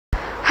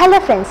Hello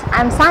friends,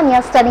 I am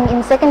Sanya studying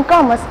in 2nd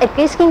Commerce at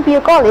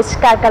Puc College,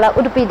 Karkala,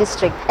 Udupi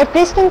District. At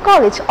Puc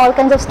College, all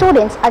kinds of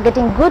students are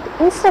getting good,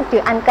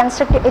 instructive and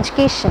constructive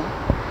education.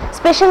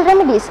 Special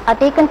remedies are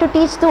taken to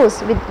teach those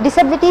with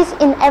disabilities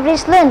in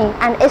average learning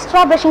and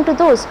extra brushing to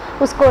those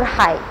who score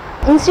high.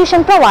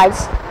 Institution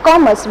provides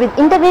commerce with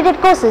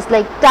integrated courses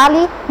like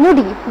Tally,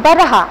 Nudi,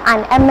 Baraha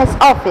and MS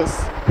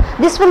Office.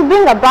 This will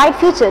bring a bright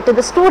future to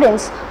the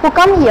students who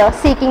come here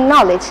seeking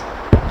knowledge.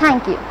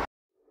 Thank you.